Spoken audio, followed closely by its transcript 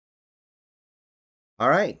All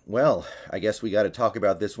right, well, I guess we got to talk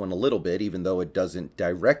about this one a little bit, even though it doesn't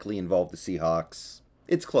directly involve the Seahawks.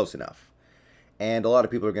 It's close enough. And a lot of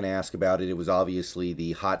people are going to ask about it. It was obviously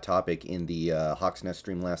the hot topic in the Hawks Nest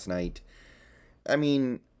stream last night. I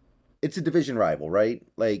mean, it's a division rival, right?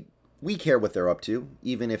 Like, we care what they're up to,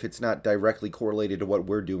 even if it's not directly correlated to what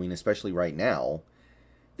we're doing, especially right now.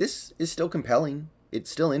 This is still compelling. It's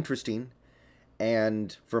still interesting.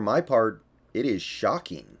 And for my part, it is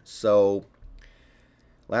shocking. So,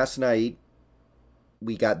 last night,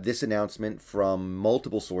 we got this announcement from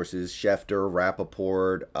multiple sources: Schecter,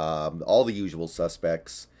 Rappaport, all the usual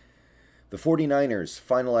suspects. The 49ers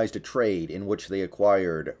finalized a trade in which they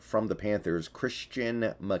acquired from the Panthers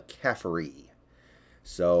Christian McCaffrey.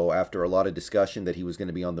 So, after a lot of discussion that he was going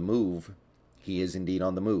to be on the move, he is indeed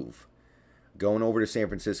on the move. Going over to San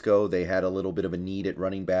Francisco, they had a little bit of a need at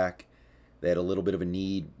running back. They had a little bit of a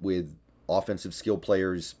need with offensive skill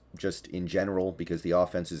players just in general because the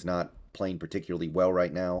offense is not playing particularly well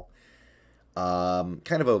right now.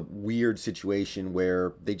 Kind of a weird situation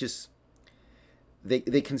where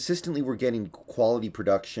they consistently were getting quality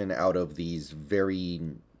production out of these very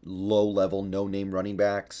low level no name running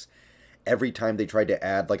backs. Every time they tried to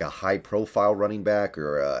add like a high profile running back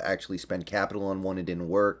or actually spend capital on one, it didn't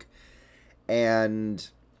work. And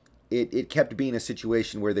it kept being a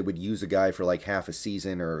situation where they would use a guy for like half a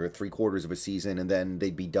season or three-quarters of a season, and then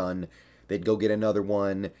they'd be done. They'd go get another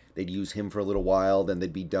one. They'd use him for a little while, then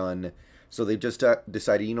they'd be done. So they've just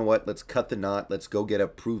decided, you know what, let's cut the knot. Let's go get a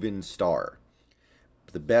proven star.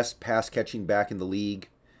 The best pass-catching back in the league.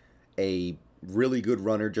 A really good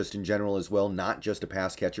runner just in general as well, not just a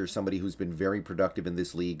pass catcher, somebody who's been very productive in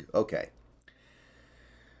this league. Okay.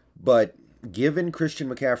 But given Christian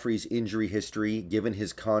McCaffrey's injury history, given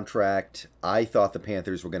his contract, I thought the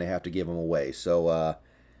Panthers were going to have to give him away. So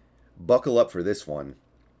buckle up for this one.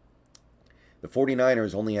 The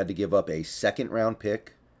 49ers only had to give up a second-round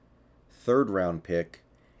pick, third-round pick,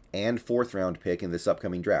 and fourth-round pick in this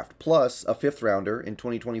upcoming draft, plus a fifth-rounder in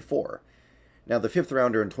 2024. Now, the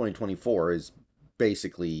fifth-rounder in 2024 is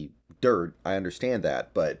basically dirt. I understand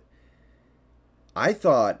that, but I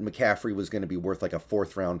thought McCaffrey was going to be worth like a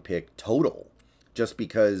fourth-round pick total, just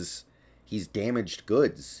because he's damaged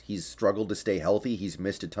goods. He's struggled to stay healthy. He's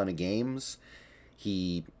missed a ton of games.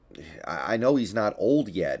 I know he's not old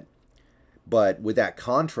yet, but with that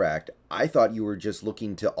contract, I thought you were just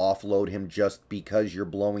looking to offload him just because you're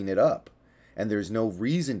blowing it up, and there's no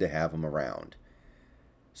reason to have him around.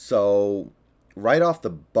 So, right off the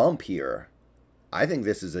bump here, I think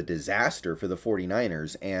this is a disaster for the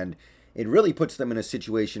 49ers, and it really puts them in a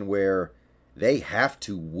situation where they have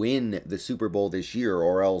to win the Super Bowl this year,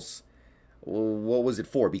 or else, what was it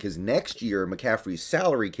for? Because next year, McCaffrey's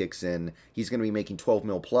salary kicks in, he's going to be making 12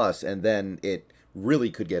 mil plus, and then it really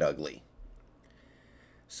could get ugly.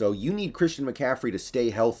 So you need Christian McCaffrey to stay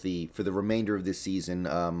healthy for the remainder of this season,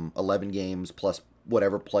 11 games plus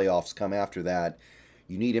whatever playoffs come after that.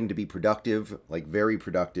 You need him to be productive, like very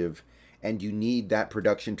productive, and you need that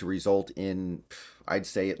production to result in, I'd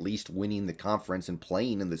say, at least winning the conference and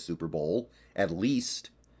playing in the Super Bowl, at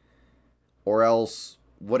least. Or else,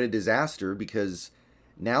 what a disaster, because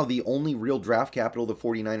now the only real draft capital the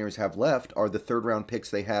 49ers have left are the third-round picks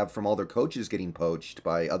they have from all their coaches getting poached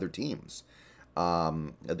by other teams.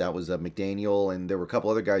 That was McDaniel, and there were a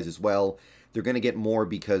couple other guys as well. They're going to get more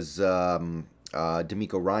because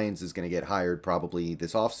D'Amico Ryans is going to get hired probably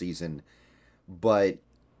this offseason. But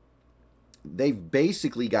they've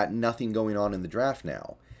basically got nothing going on in the draft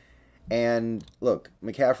now. And look,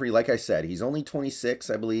 McCaffrey, like I said, he's only 26,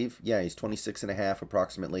 I believe. Yeah, he's 26 and a half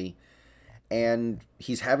approximately. And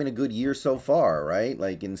he's having a good year so far, right?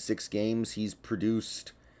 Like in 6 games, he's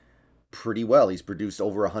produced pretty well. He's produced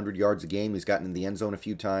over 100 yards a game. He's gotten in the end zone a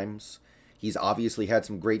few times. He's obviously had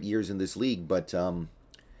some great years in this league, but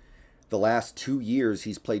the last 2 years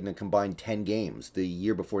he's played in a combined 10 games. The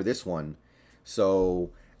year before this one. So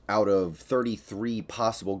out of 33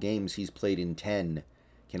 possible games he's played in 10,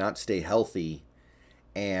 cannot stay healthy.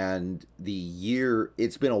 And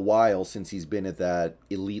it's been a while since he's been at that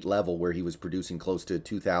elite level where he was producing close to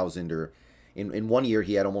 2,000, or in 1 year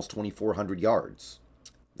he had almost 2,400 yards.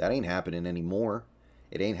 That ain't happening anymore.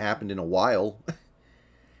 It ain't happened in a while.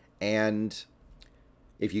 And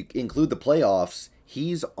if you include the playoffs,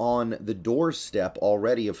 he's on the doorstep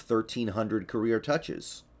already of 1,300 career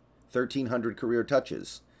touches. 1,300 career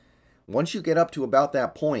touches. Once you get up to about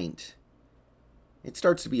that point, it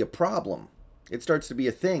starts to be a problem. It starts to be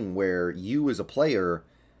a thing where you as a player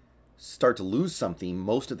start to lose something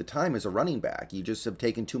most of the time as a running back. You just have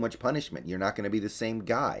taken too much punishment. You're not going to be the same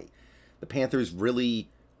guy. The Panthers really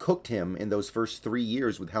cooked him in those first 3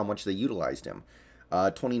 years with how much they utilized him.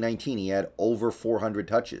 2019, he had over 400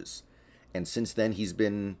 touches. And since then, he's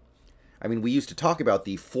been... I mean, we used to talk about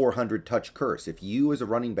the 400 touch curse. If you as a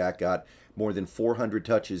running back got more than 400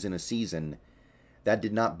 touches in a season, that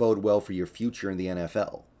did not bode well for your future in the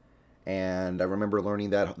NFL. And I remember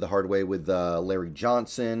learning that the hard way with Larry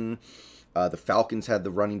Johnson. The Falcons had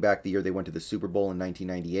the running back the year they went to the Super Bowl in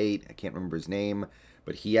 1998. I can't remember his name,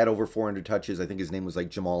 but he had over 400 touches. I think his name was like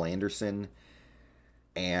Jamal Anderson.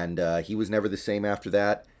 And he was never the same after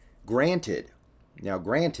that. Granted,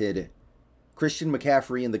 Christian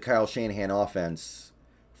McCaffrey and the Kyle Shanahan offense,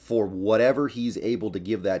 for whatever he's able to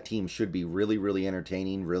give that team, should be really, really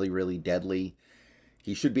entertaining, really, really deadly.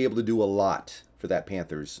 He should be able to do a lot for that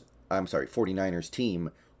 49ers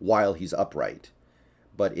team while he's upright.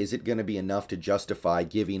 But is it going to be enough to justify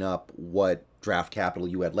giving up what draft capital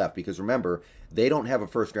you had left? Because remember, they don't have a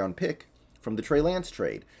first-round pick from the Trey Lance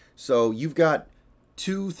trade. So you've got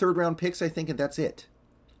 2 third-round picks, I think, and that's it.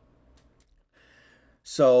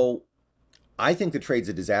 So I think the trade's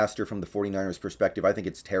a disaster from the 49ers' perspective. I think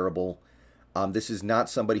it's terrible. This is not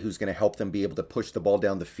somebody who's going to help them be able to push the ball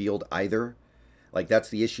down the field either. Like, that's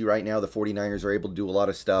the issue right now. The 49ers are able to do a lot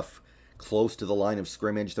of stuff close to the line of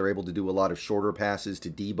scrimmage. They're able to do a lot of shorter passes to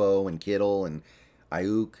Debo and Kittle and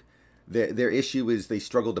Ayuk. Their issue is they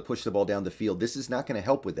struggle to push the ball down the field. This is not going to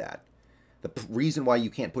help with that. The reason why you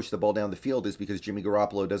can't push the ball down the field is because Jimmy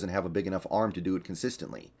Garoppolo doesn't have a big enough arm to do it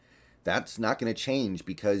consistently. That's not going to change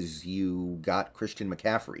because you got Christian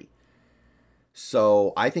McCaffrey.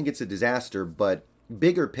 So I think it's a disaster, but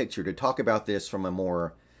bigger picture, to talk about this from a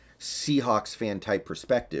more Seahawks fan type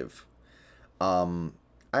perspective,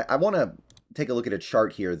 I want to take a look at a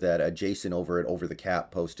chart here that Jason over at Over the Cap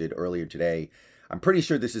posted earlier today. I'm pretty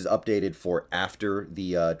sure this is updated for after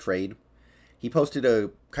the trade. He posted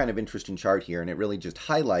a kind of interesting chart here, and it really just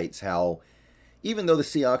highlights how, even though the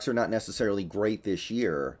Seahawks are not necessarily great this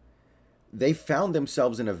year, they found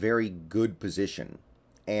themselves in a very good position,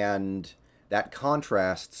 and that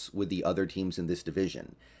contrasts with the other teams in this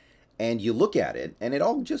division. And you look at it, and it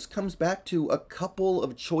all just comes back to a couple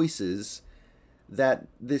of choices that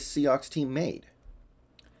this Seahawks team made.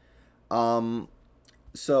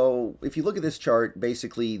 So if you look at this chart,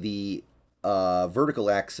 basically the vertical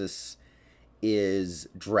axis is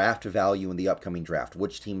draft value in the upcoming draft.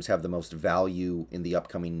 Which teams have the most value in the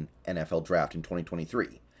upcoming NFL draft in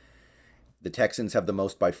 2023? The Texans have the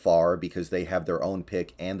most by far because they have their own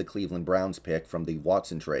pick and the Cleveland Browns pick from the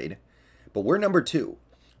Watson trade. But we're number 2.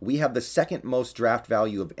 We have the second most draft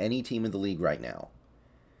value of any team in the league right now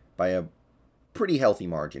by a pretty healthy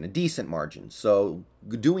margin, a decent margin. So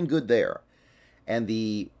doing good there. And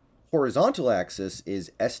the horizontal axis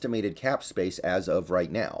is estimated cap space as of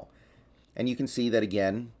right now. And you can see that,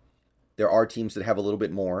 again, there are teams that have a little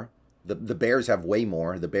bit more. The Bears have way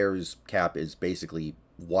more. The Bears cap is basically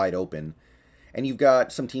wide open. And you've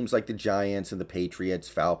got some teams like the Giants and the Patriots,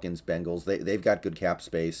 Falcons, Bengals. They've got good cap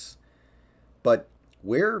space. But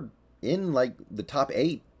we're in like the top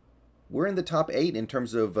 8. We're in the top 8 in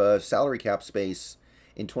terms of salary cap space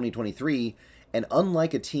in 2023. And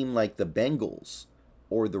unlike a team like the Bengals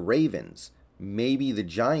or the Ravens, maybe the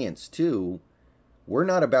Giants too, we're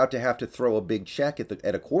not about to have to throw a big check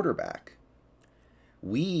at a quarterback.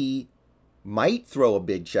 We might throw a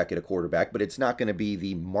big check at a quarterback, but it's not going to be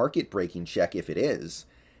the market-breaking check if it is.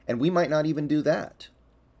 And we might not even do that.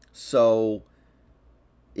 So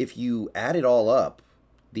if you add it all up,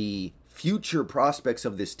 the future prospects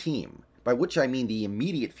of this team, by which I mean the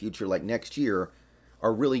immediate future, like next year,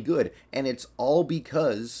 are really good. And it's all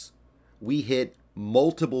because we hit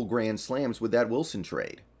multiple grand slams with that Wilson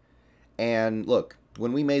trade. And look,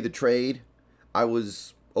 when we made the trade, I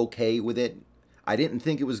was okay with it. I didn't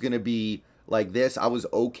think it was going to be like this. I was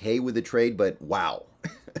okay with the trade, but wow.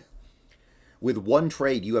 With one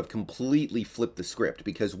trade, you have completely flipped the script,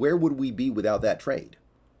 because where would we be without that trade?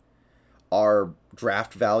 Our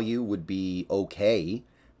draft value would be okay,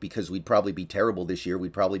 because we'd probably be terrible this year.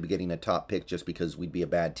 We'd probably be getting a top pick just because we'd be a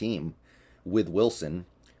bad team with Wilson.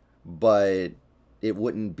 But it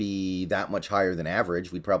wouldn't be that much higher than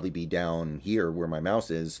average. We'd probably be down here where my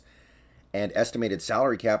mouse is. And estimated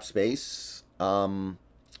salary cap space,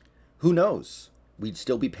 who knows? We'd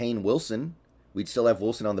still be paying Wilson. We'd still have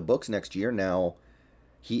Wilson on the books next year. Now,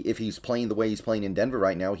 if he's playing the way he's playing in Denver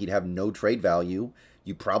right now, he'd have no trade value.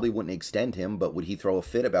 You probably wouldn't extend him, but would he throw a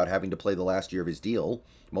fit about having to play the last year of his deal?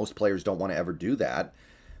 Most players don't want to ever do that.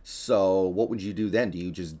 So what would you do then? Do you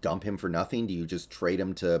just dump him for nothing? Do you just trade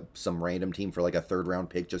him to some random team for like a third-round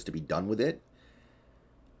pick just to be done with it?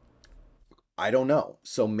 I don't know.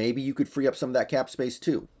 So maybe you could free up some of that cap space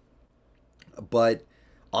too. But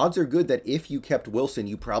odds are good that if you kept Wilson,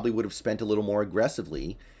 you probably would have spent a little more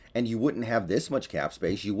aggressively, and you wouldn't have this much cap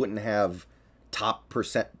space. You wouldn't have top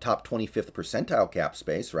 25th percentile cap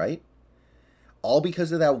space, right? All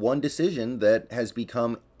because of that one decision that has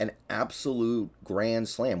become an absolute grand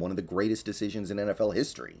slam, one of the greatest decisions in NFL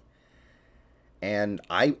history. And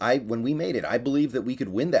when we made it, I believed that we could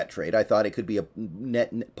win that trade. I thought it could be a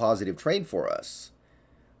net positive trade for us.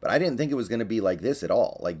 But I didn't think it was going to be like this at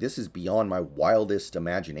all. Like, this is beyond my wildest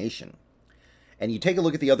imagination. And you take a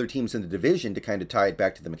look at the other teams in the division to kind of tie it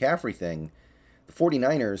back to the McCaffrey thing. The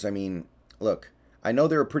 49ers, I mean, look, I know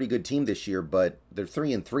they're a pretty good team this year, but they're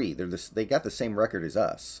 3-3. They got the same record as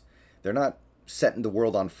us. They're not setting the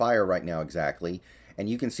world on fire right now exactly. And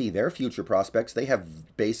you can see their future prospects. They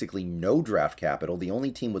have basically no draft capital. The only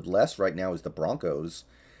team with less right now is the Broncos.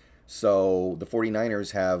 So the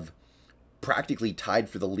 49ers have practically tied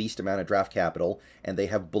for the least amount of draft capital, and they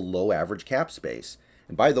have below average cap space.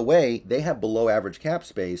 And by the way, they have below average cap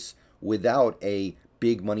space without a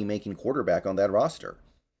big money-making quarterback on that roster,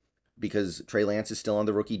 because Trey Lance is still on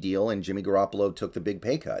the rookie deal and Jimmy Garoppolo took the big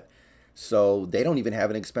pay cut. So they don't even have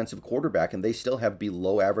an expensive quarterback, and they still have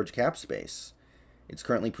below average cap space. It's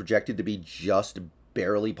currently projected to be just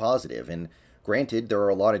barely positive. And granted, there are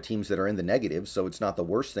a lot of teams that are in the negative, so it's not the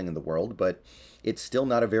worst thing in the world, but it's still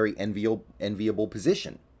not a very enviable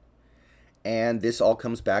position. And this all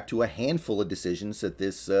comes back to a handful of decisions that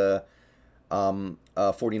this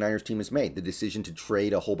 49ers team has made. The decision to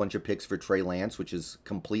trade a whole bunch of picks for Trey Lance, which is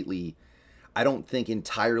completely, I don't think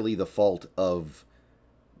entirely the fault of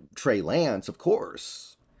Trey Lance, of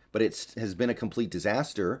course, but it has been a complete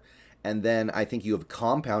disaster. And then I think you have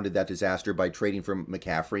compounded that disaster by trading for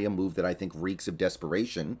McCaffrey, a move that I think reeks of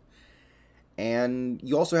desperation. And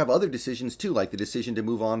you also have other decisions too, like the decision to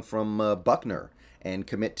move on from Buckner and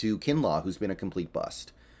commit to Kinlaw, who's been a complete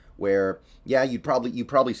bust. Where, yeah, you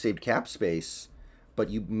probably saved cap space, but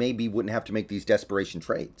you maybe wouldn't have to make these desperation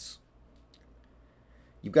trades.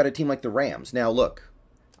 You've got a team like the Rams. Now, look,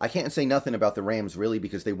 I can't say nothing about the Rams really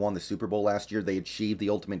because they won the Super Bowl last year. They achieved the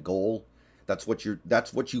ultimate goal. That's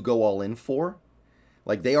what you go all in for.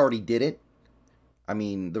 Like, they already did it. I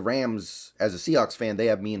mean, the Rams, as a Seahawks fan, they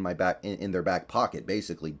have me in their back pocket,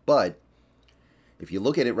 basically. But if you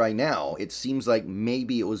look at it right now, it seems like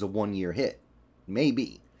maybe it was a one-year hit.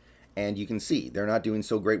 Maybe. And you can see they're not doing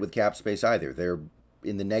so great with cap space either. They're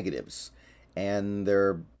in the negatives. And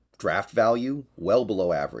their draft value, well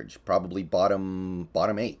below average. Probably bottom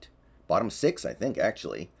 8. Bottom 6, I think,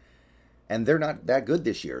 actually. And they're not that good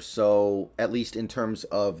this year. So, at least in terms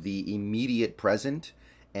of the immediate present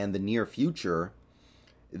and the near future,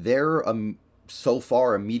 they're so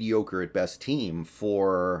far a mediocre at best team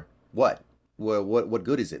for what? What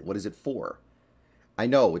good is it? What is it for? I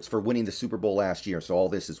know it's for winning the Super Bowl last year, so all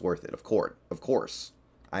this is worth it. Of course.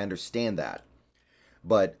 I understand that.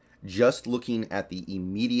 But just looking at the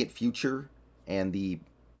immediate future and the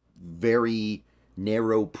very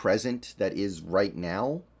narrow present that is right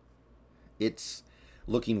now, it's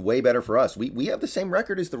looking way better for us. We have the same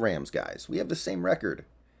record as the Rams, guys. We have the same record.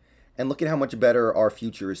 And look at how much better our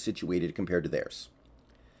future is situated compared to theirs.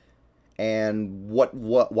 And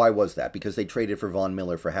why was that? Because they traded for Von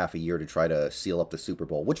Miller for half a year to try to seal up the Super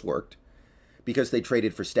Bowl, which worked. Because they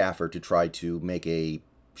traded for Stafford to try to make a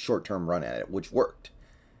short-term run at it, which worked.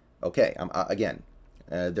 Okay,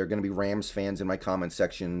 there are going to be Rams fans in my comment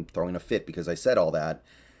section throwing a fit because I said all that.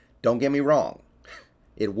 Don't get me wrong.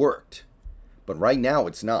 It worked. But right now,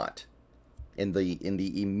 it's not. In the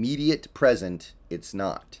immediate present, it's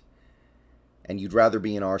not. And you'd rather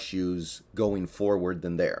be in our shoes going forward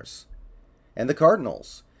than theirs. And the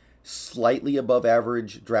Cardinals, slightly above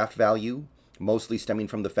average draft value, mostly stemming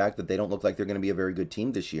from the fact that they don't look like they're going to be a very good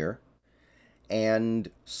team this year,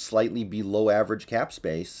 and slightly below average cap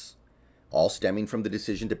space, all stemming from the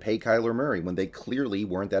decision to pay Kyler Murray when they clearly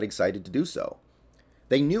weren't that excited to do so.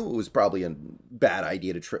 They knew it was probably a bad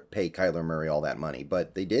idea to pay Kyler Murray all that money,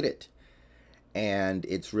 but they did it. And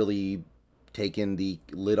it's really taken the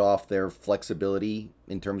lid off their flexibility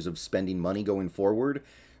in terms of spending money going forward.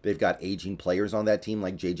 They've got aging players on that team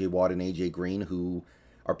like J.J. Watt and A.J. Green who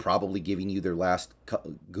are probably giving you their last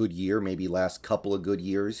good year, maybe last couple of good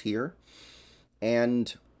years here.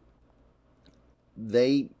 And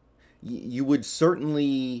you would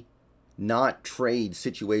certainly not trade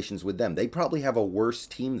situations with them. They probably have a worse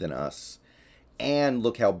team than us. And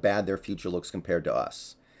look how bad their future looks compared to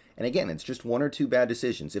us. And again, it's just one or two bad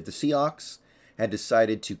decisions. If the Seahawks had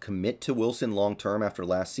decided to commit to Wilson long-term after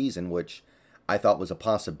last season, which I thought was a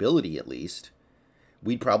possibility at least,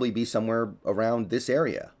 we'd probably be somewhere around this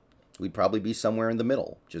area. We'd probably be somewhere in the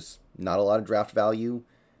middle. Just not a lot of draft value,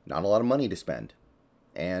 not a lot of money to spend.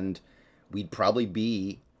 And we'd probably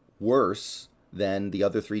be worse than the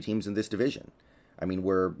other 3 teams in this division. I mean,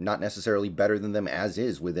 we're not necessarily better than them as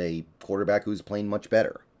is, with a quarterback who's playing much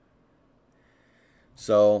better.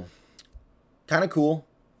 So, kind of cool.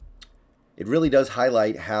 It really does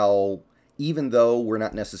highlight how, even though we're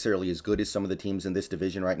not necessarily as good as some of the teams in this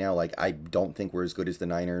division right now, like, I don't think we're as good as the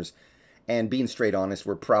Niners. And being straight honest,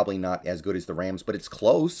 we're probably not as good as the Rams, but it's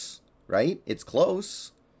close, right? It's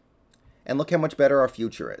close. And look how much better our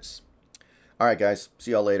future is. All right, guys.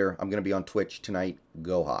 See y'all later. I'm going to be on Twitch tonight.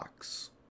 Go Hawks.